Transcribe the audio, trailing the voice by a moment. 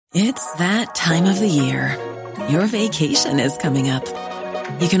It's that time of the year. Your vacation is coming up.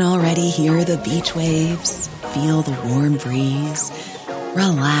 You can already hear the beach waves, feel the warm breeze,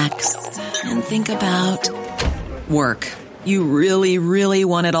 relax, and think about work. You really, really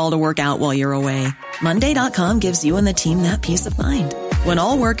want it all to work out while you're away. Monday.com gives you and the team that peace of mind. When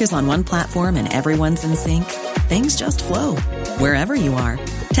all work is on one platform and everyone's in sync, things just flow. Wherever you are,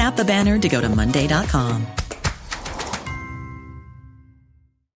 tap the banner to go to Monday.com.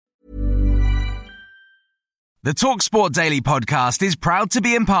 The TalkSport Daily podcast is proud to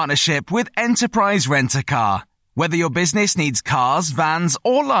be in partnership with Enterprise Rent-A-Car. Whether your business needs cars, vans,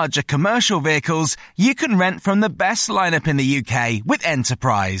 or larger commercial vehicles, you can rent from the best lineup in the UK with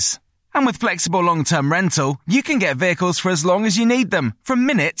Enterprise. And with flexible long-term rental, you can get vehicles for as long as you need them, from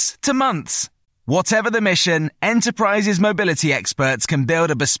minutes to months. Whatever the mission, Enterprise's mobility experts can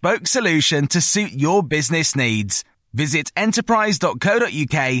build a bespoke solution to suit your business needs. Visit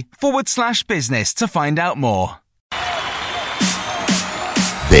enterprise.co.uk/business to find out more.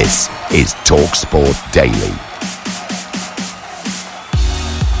 This is TalkSport Daily.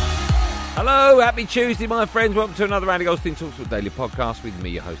 Hello, happy Tuesday, my friends. Welcome to another Andy Goldstein TalkSport Daily podcast with me,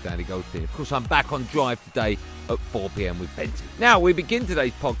 your host, Andy Goldstein. Of course, I'm back on drive today at 4 p.m. with Benty. Now, we begin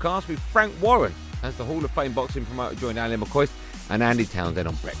today's podcast with Frank Warren as the Hall of Fame boxing promoter joined Alan McCoist and Andy Townsend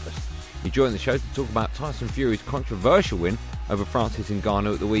on breakfast. He joined the show to talk about Tyson Fury's controversial win over Francis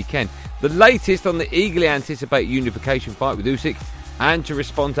Ngannou at the weekend, the latest on the eagerly anticipated unification fight with Usyk, and to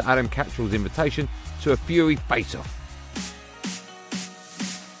respond to Adam Catterall's invitation to a Fury face-off.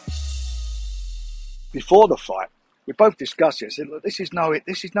 Before the fight, we both discussed it. I said, look, this is no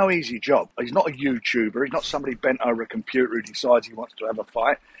easy job. He's not a YouTuber. He's not somebody bent over a computer who decides he wants to have a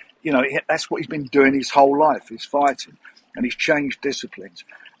fight. You know, that's what he's been doing his whole life, is fighting. And he's changed disciplines.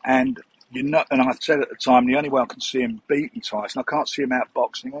 And and I said at the time, the only way I can see him beating Tyson, I can't see him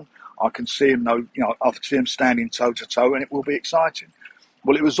outboxing him. I can see him, I see him standing toe to toe, and it will be exciting.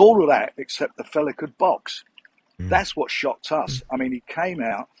 Well, it was all of that except the fella could box. That's what shocked us. I mean, he came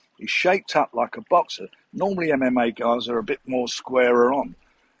out, he's shaped up like a boxer. Normally MMA guys are a bit more squarer on.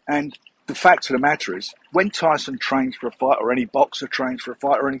 And the fact of the matter is, when Tyson trains for a fight, or any boxer trains for a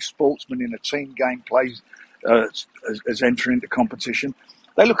fight, or any sportsman in a team game plays as entering into competition,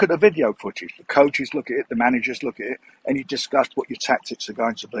 they look at the video footage. The coaches look at it, the managers look at it, and you discuss what your tactics are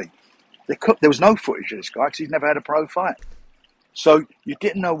going to be. There was no footage of this guy because he's never had a pro fight. So you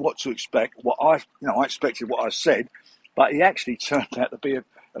didn't know what to expect. I expected what I said, but he actually turned out to be a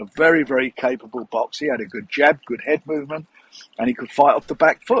very, very capable boxer. He had a good jab, good head movement, and he could fight off the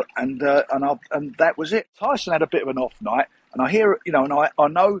back foot. And that was it. Tyson had a bit of an off night, and I hear, and I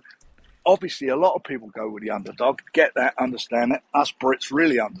know. Obviously, a lot of people go with the underdog, get that, understand that. Us Brits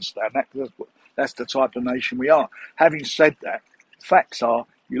really understand that, because that's the type of nation we are. Having said that, facts are,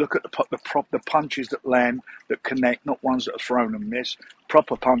 you look at the punches that land, that connect, not ones that are thrown and miss,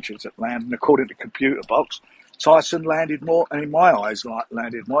 proper punches that land, and according to Computer Box, Tyson landed more, and in my eyes,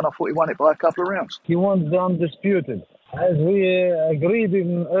 landed more, and I thought he won it by a couple of rounds. He wants the undisputed. As we agreed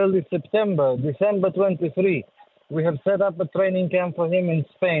in early September, December 23, we have set up a training camp for him in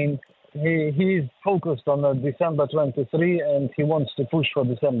Spain. He's focused on December 23, and he wants to push for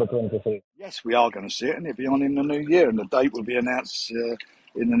December 23. Yes, we are going to see it, and it'll be on in the new year, and the date will be announced in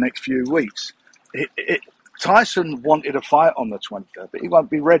the next few weeks. Tyson wanted a fight on the 23rd, but he won't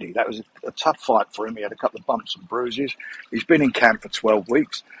be ready. That was a tough fight for him. He had a couple of bumps and bruises. He's been in camp for 12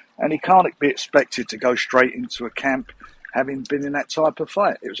 weeks, and he can't be expected to go straight into a camp having been in that type of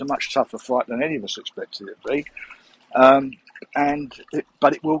fight. It was a much tougher fight than any of us expected it to be.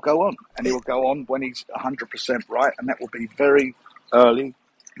 But it will go on, and it will go on when he's 100% right, and that will be very early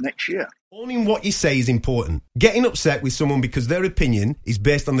next year. Owning what you say is important. Getting upset with someone because their opinion is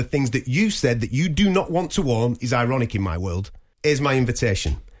based on the things that you said that you do not want to own is ironic in my world. Here's my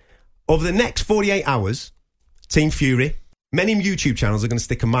invitation. Over the next 48 hours, Team Fury, many YouTube channels are going to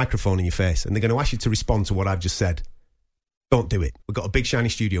stick a microphone in your face, and they're going to ask you to respond to what I've just said. Don't do it. We've got a big shiny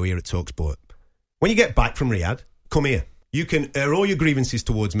studio here at TalkSport. When you get back from Riyadh, come here. You can air all your grievances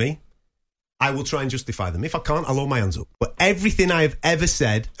towards me. I will try and justify them. If I can't, I'll hold my hands up. But everything I have ever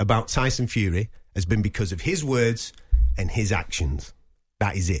said about Tyson Fury has been because of his words and his actions.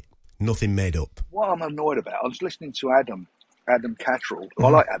 That is it. Nothing made up. What I'm annoyed about, I was listening to Adam Catterall. I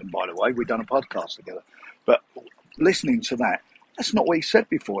like Adam, by the way. We've done a podcast together. But listening to that, that's not what he said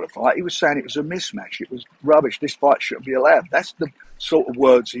before the fight. He was saying it was a mismatch. It was rubbish. This fight shouldn't be allowed. That's the sort of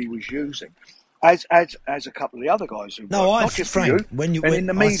words he was using. As a couple of the other guys who not just Frank, you, when in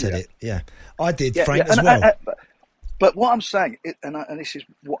the media. I said it, yeah, I did, Frank, as well. But what I'm saying, and this is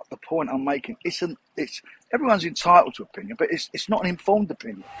what the point I'm making. It's everyone's entitled to opinion, but it's not an informed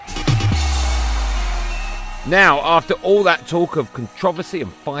opinion. Now, after all that talk of controversy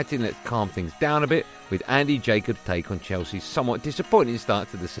and fighting, let's calm things down a bit with Andy Jacobs' take on Chelsea's somewhat disappointing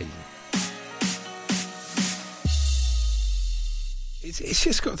start to the season. It's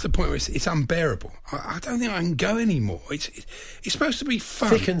just got to the point where it's unbearable. I don't think I can go anymore. It's supposed to be fun.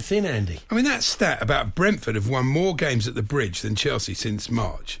 Thick and thin, Andy. I mean, that stat about Brentford have won more games at the Bridge than Chelsea since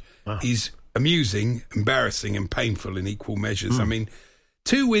March is amusing, embarrassing and painful in equal measures. I mean,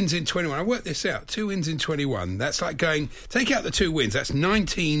 2 wins in 21. I worked this out. 2 wins in 21. That's like take out the 2 wins. That's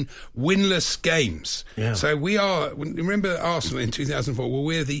 19 winless games. Yeah. So we are, remember Arsenal in 2004? Well,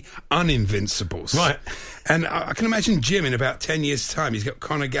 we're the uninvincibles. Right. And I can imagine Jim in about 10 years' time. He's got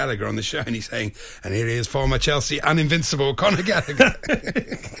Conor Gallagher on the show and he's saying, and here he is, former Chelsea uninvincible Conor Gallagher.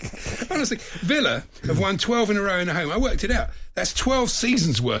 Honestly, Villa have won 12 in a row in a home. I worked it out. That's 12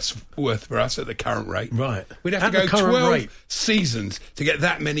 seasons worth for us at the current rate. Right. We'd have At to the go current 12 rate. seasons to get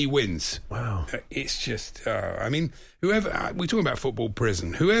that many wins. Wow. It's just, I mean, we're talking about football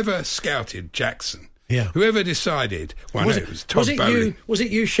prison. Whoever scouted Jackson, whoever decided, it was Todd Bowley. Was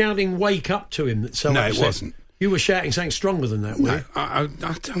it you shouting "wake up" to him that so No, upset? it wasn't. You were shouting something stronger than that, were No, you? I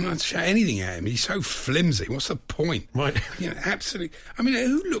don't want to shout anything at him. He's so flimsy. What's the point? Right. Absolutely. I mean,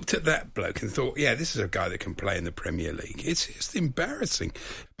 who looked at that bloke and thought, yeah, this is a guy that can play in the Premier League? It's just embarrassing.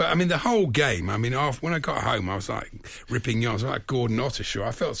 But, I mean, the whole game, I mean, when I got home, I was like ripping yarns. I was like Gordon Ottershaw.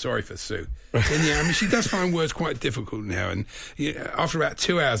 I felt sorry for Sue. And, I mean, she does find words quite difficult now. And after about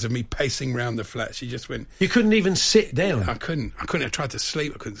 2 hours of me pacing around the flat, she just went... You couldn't even sit down. I couldn't. I tried to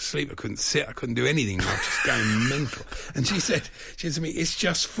sleep. I couldn't sleep. I couldn't sit. I couldn't do anything. I was just going mental. And she said to me, it's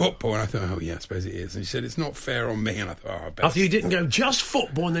just football. And I thought, oh, yeah, I suppose it is. And she said, it's not fair on me. And I thought, oh, I bet. After you didn't go just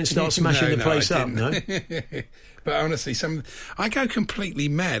football and then start smashing the place up, no? But honestly, I go completely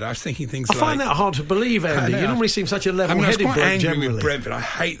mad. I was thinking things I find that hard to believe, Andy. You normally seem such a level-headed I was quite angry generally. with Brentford. I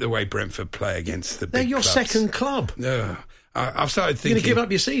hate the way Brentford play against the big They're your clubs. second club. No. I've started thinking... You're going to give up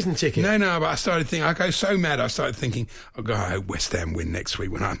your season ticket? No, but I started thinking... I go so mad, I started thinking, oh, God, I hope West Ham win next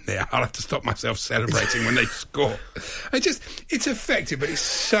week when I'm there. I'll have to stop myself celebrating when they score. It's effective, but it's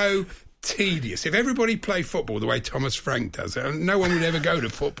so tedious. If everybody played football the way Thomas Frank does, no one would ever go to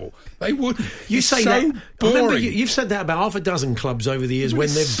football. They wouldn't. You say so that. boring. Remember, you've said that about half a dozen clubs over the years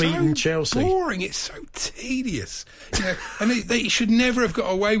when they've beaten Chelsea. Boring. It's so tedious. And they should never have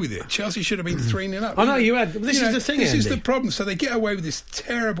got away with it. Chelsea should have been 3-0 up. I know you had. This is the thing, This Andy. is the problem. So they get away with this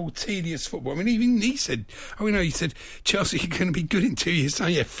terrible, tedious football. I mean, even he said, he said, Chelsea are going to be good in 2 years' time.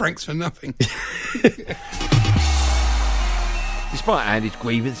 Yeah, Frank's for nothing. Despite Andy's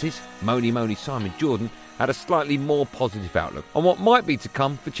grievances, Mony Simon Jordan had a slightly more positive outlook on what might be to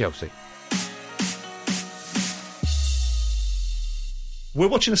come for Chelsea. We're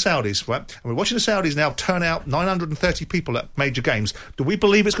watching the Saudis, right? And we're watching the Saudis now turn out 930 people at major games. Do we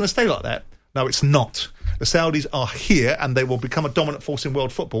believe it's going to stay like that? No, it's not. The Saudis are here and they will become a dominant force in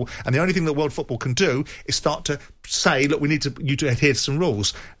world football. And the only thing that world football can do is start to say, look, we need you to adhere to some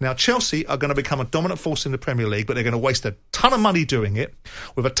rules. Now, Chelsea are going to become a dominant force in the Premier League, but they're going to waste a ton of money doing it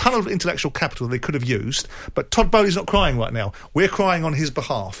with a ton of intellectual capital they could have used. But Todd Bowley's not crying right now. We're crying on his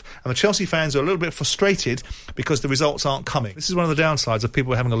behalf. And the Chelsea fans are a little bit frustrated because the results aren't coming. This is one of the downsides of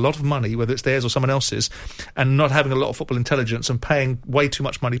people having a lot of money, whether it's theirs or someone else's, and not having a lot of football intelligence and paying way too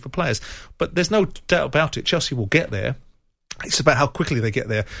much money for players. But there's no doubt about it. Chelsea will get there. It's about how quickly they get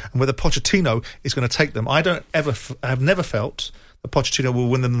there and whether Pochettino is going to take them. I have never felt that Pochettino will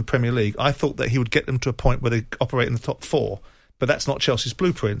win them in the Premier League. I thought that he would get them to a point where they operate in the top four, but that's not Chelsea's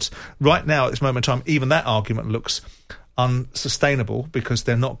blueprint. Right now, at this moment in time, even that argument looks unsustainable because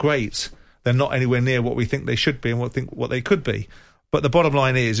they're not great. They're not anywhere near what we think they should be and what they could be. But the bottom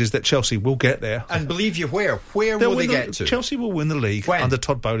line is that Chelsea will get there. And believe you where? Where will they get to? Chelsea will win the league under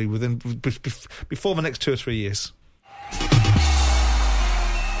Todd Bowley before the next 2 or 3 years.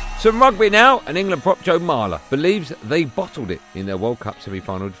 Some rugby now, and England prop Joe Marler believes they bottled it in their World Cup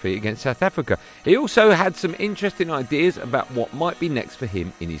semi-final defeat against South Africa. He also had some interesting ideas about what might be next for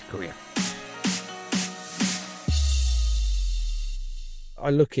him in his career. I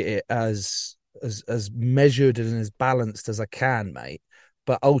look at it as measured and as balanced as I can, mate.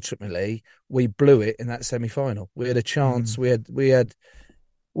 But ultimately, we blew it in that semi-final. We had a chance. We had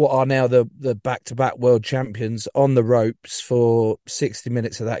what are now the back-to-back world champions on the ropes for 60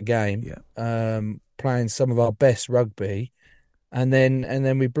 minutes of that game, playing some of our best rugby, and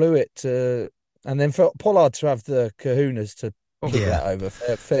then we blew it. And then for Pollard to have the kahunas to kick that over,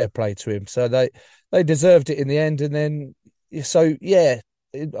 fair play to him. So they deserved it in the end. And then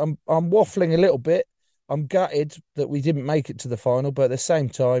I'm waffling a little bit. I'm gutted that we didn't make it to the final, but at the same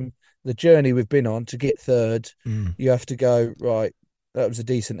time, the journey we've been on to get third, you have to go, right, that was a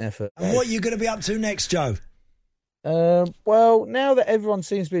decent effort. And what are you going to be up to next, Joe? Well, now that everyone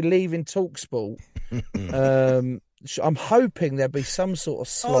seems to be leaving TalkSport, I'm hoping there'll be some sort of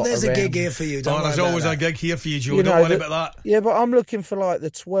slot. Oh, there's around. a gig here for you. Don't there's always a gig here for you, Joe. Don't worry about that. Yeah, but I'm looking for like the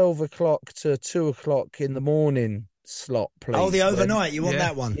 12 o'clock to 2 o'clock in the morning slot, please. Oh, the overnight. You want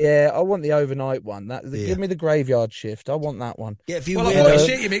that one? Yeah, I want the overnight one. Give me the graveyard shift. I want that one. Yeah, well, I want to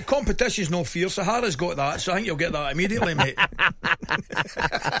say to you, mate, competition's no fear. Sahara's got that, so I think you'll get that immediately, mate.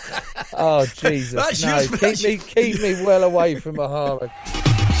 Oh, Jesus. Keep me well away from Mahara.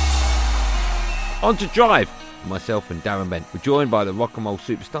 On to Drive. Myself and Darren Bent were joined by the rock and roll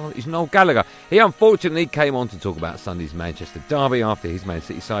superstar is Noel Gallagher. He unfortunately came on to talk about Sunday's Manchester derby after his Man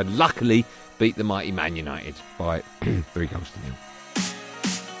City side luckily beat the mighty Man United by 3-0.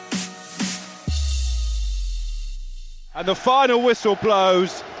 And the final whistle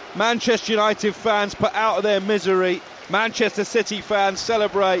blows. Manchester United fans put out of their misery. Manchester City fans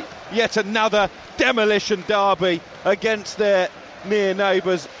celebrate yet another demolition derby against their near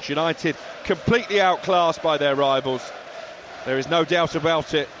neighbours. United completely outclassed by their rivals. There is no doubt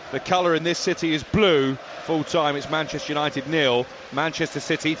about it. The colour in this city is blue. Full time, it's Manchester United 0, Manchester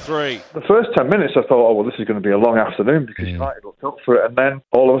City 3. The first 10 minutes I thought, this is going to be a long afternoon because United looked up for it, and then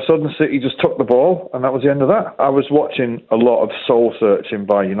all of a sudden City just took the ball and that was the end of that. I was watching a lot of soul searching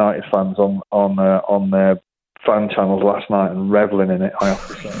by United fans on their fan channels last night and revelling in it, I have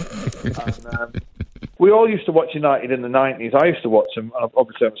to say. And, we all used to watch United in the 90s. I used to watch them, and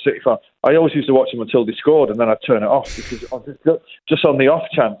obviously I'm a City fan. I always used to watch them until they scored, and then I'd turn it off because just on the off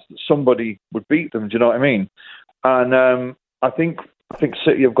chance that somebody would beat them. Do you know what I mean? And I think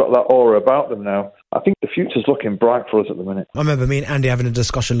City have got that aura about them now. I think the future's looking bright for us at the minute. I remember me and Andy having a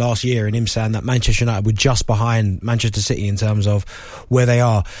discussion last year and him saying that Manchester United were just behind Manchester City in terms of where they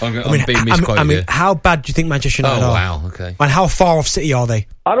are. I mean, how bad do you think Manchester United are? Oh, wow, okay. And how far off City are they?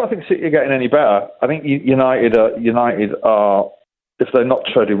 I don't think City are getting any better. I think United are, if they're not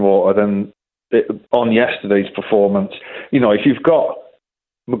treading water, then on yesterday's performance, if you've got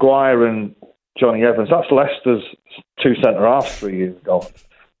Maguire and Johnny Evans, that's Leicester's two centre-halves 3 years ago.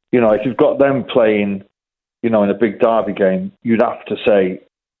 If you've got them playing, in a big derby game, you'd have to say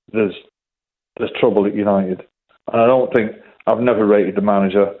there's trouble at United. And I've never rated the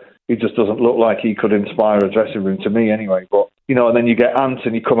manager. He just doesn't look like he could inspire a dressing room to me anyway. But, and then you get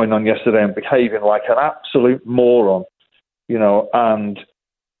Anthony coming on yesterday and behaving like an absolute moron, and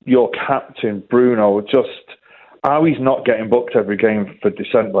your captain, Bruno, just... How he's not getting booked every game for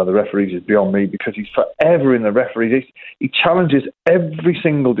dissent by the referees is beyond me because he's forever in the referees. He challenges every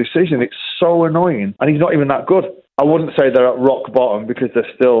single decision. It's so annoying. And he's not even that good. I wouldn't say they're at rock bottom because they're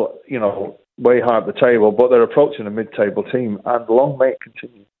still, way high up the table, but they're approaching a mid-table team and long may it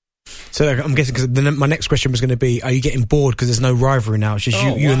continue. So I'm guessing, because my next question was going to be, are you getting bored because there's no rivalry now? It's just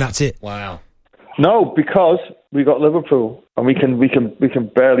you and that's it. Wow. No, because we got Liverpool and we can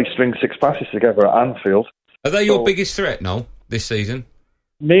barely string 6 passes together at Anfield. Are they your biggest threat, Noel, this season?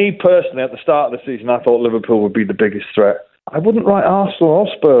 Me, personally, at the start of the season, I thought Liverpool would be the biggest threat. I wouldn't write Arsenal or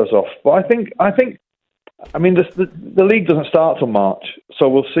Spurs off, but I think the league doesn't start till March, so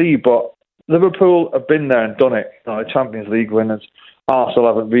we'll see, but Liverpool have been there and done it. The Champions League winners. Arsenal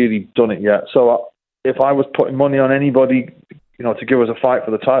haven't really done it yet. So if I was putting money on anybody, to give us a fight for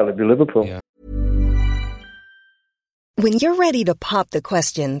the title, it'd be Liverpool. Yeah. When you're ready to pop the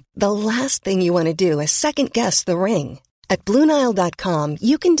question, the last thing you want to do is second-guess the ring. At BlueNile.com,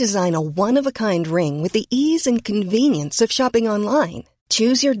 you can design a one-of-a-kind ring with the ease and convenience of shopping online.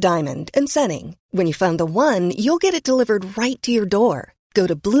 Choose your diamond and setting. When you find the one, you'll get it delivered right to your door. Go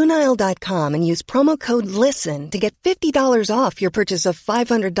to BlueNile.com and use promo code LISTEN to get $50 off your purchase of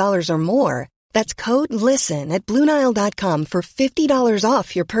 $500 or more. That's code LISTEN at BlueNile.com for $50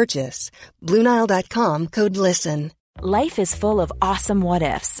 off your purchase. BlueNile.com, code LISTEN. Life is full of awesome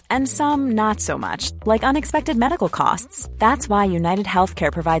what-ifs, and some not so much, like unexpected medical costs. That's why United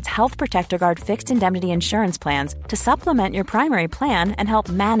Healthcare provides Health Protector Guard fixed indemnity insurance plans to supplement your primary plan and help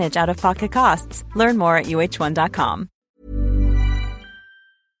manage out-of-pocket costs. Learn more at UH1.com.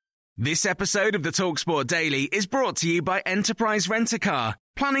 This episode of the TalkSport Daily is brought to you by Enterprise Rent-A-Car.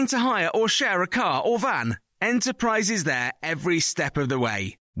 Planning to hire or share a car or van? Enterprise is there every step of the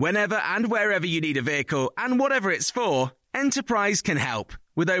way. Whenever and wherever you need a vehicle and whatever it's for, Enterprise can help.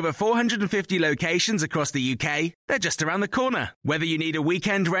 With over 450 locations across the UK, they're just around the corner. Whether you need a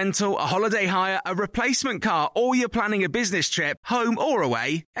weekend rental, a holiday hire, a replacement car, or you're planning a business trip, home or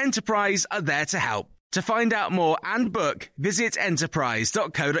away, Enterprise are there to help. To find out more and book, visit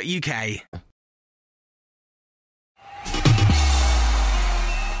enterprise.co.uk.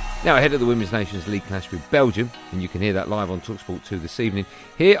 Now, ahead of the Women's Nations League clash with Belgium, and you can hear that live on TalkSport 2 this evening,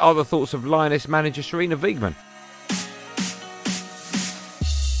 here are the thoughts of Lioness manager Sarina Wiegman.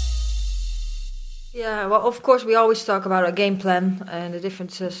 Yeah, well, of course, we always talk about our game plan and the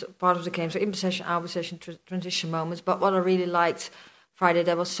differences part of the game. So in possession, out of possession, transition moments. But what I really liked Friday,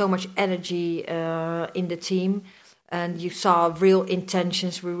 there was so much energy in the team. And you saw real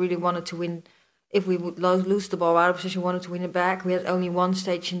intentions. We really wanted to win. If we would lose the ball out of position, we wanted to win it back. We had only one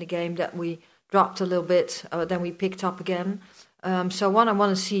stage in the game that we dropped a little bit, then we picked up again. So what I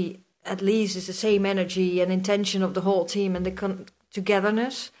want to see at least is the same energy and intention of the whole team and the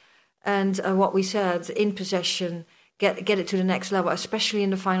togetherness. And what we said, in possession, get it to the next level, especially in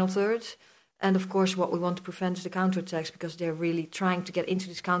the final third. And of course, what we want to prevent is the counterattacks, because they're really trying to get into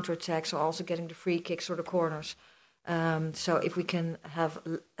these counterattacks, or also getting the free kicks or the corners. So if we can have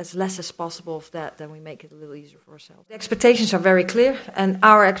as less as possible of that, then we make it a little easier for ourselves. The expectations are very clear, and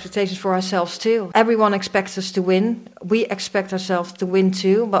our expectations for ourselves too. Everyone expects us to win. We expect ourselves to win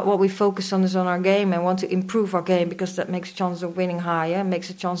too, but what we focus on is on our game and want to improve our game, because that makes a chance of winning higher, makes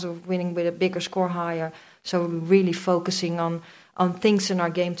a chance of winning with a bigger score higher. So we're really focusing on things in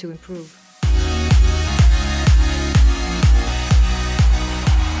our game to improve.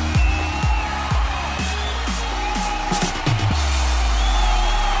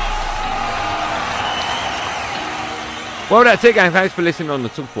 Well, that's it, gang. Thanks for listening on the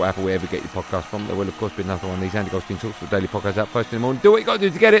TalkSport app or wherever you get your podcast from. There will, of course, be another one of these Andy Goldstein TalkSport Daily podcasts out first in the morning. Do what you got to do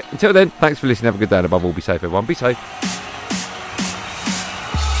to get it. Until then, thanks for listening. Have a good day, and above all, be safe, everyone. Be safe.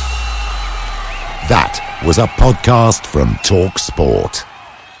 That was a podcast from TalkSport.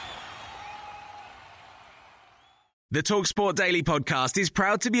 The TalkSport Daily podcast is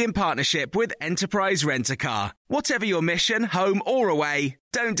proud to be in partnership with Enterprise Rent-A-Car. Whatever your mission, home or away,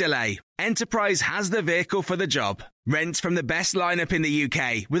 don't delay. Enterprise has the vehicle for the job. Rent from the best lineup in the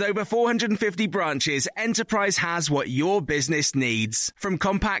UK. With over 450 branches, Enterprise has what your business needs. From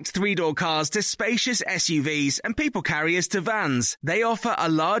compact three-door cars to spacious SUVs and people carriers to vans, they offer a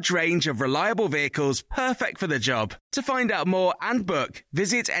large range of reliable vehicles perfect for the job. To find out more and book,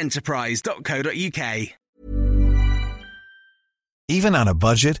 visit enterprise.co.uk. Even on a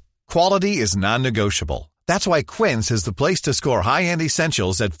budget, quality is non-negotiable. That's why Quince is the place to score high-end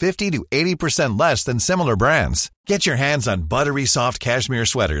essentials at 50 to 80% less than similar brands. Get your hands on buttery soft cashmere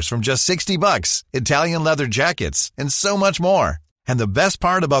sweaters from just $60, Italian leather jackets, and so much more. And the best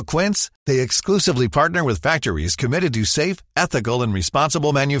part about Quince, they exclusively partner with factories committed to safe, ethical, and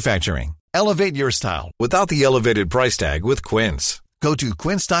responsible manufacturing. Elevate your style without the elevated price tag with Quince. Go to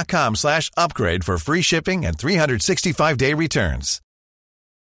quince.com/upgrade for free shipping and 365-day returns.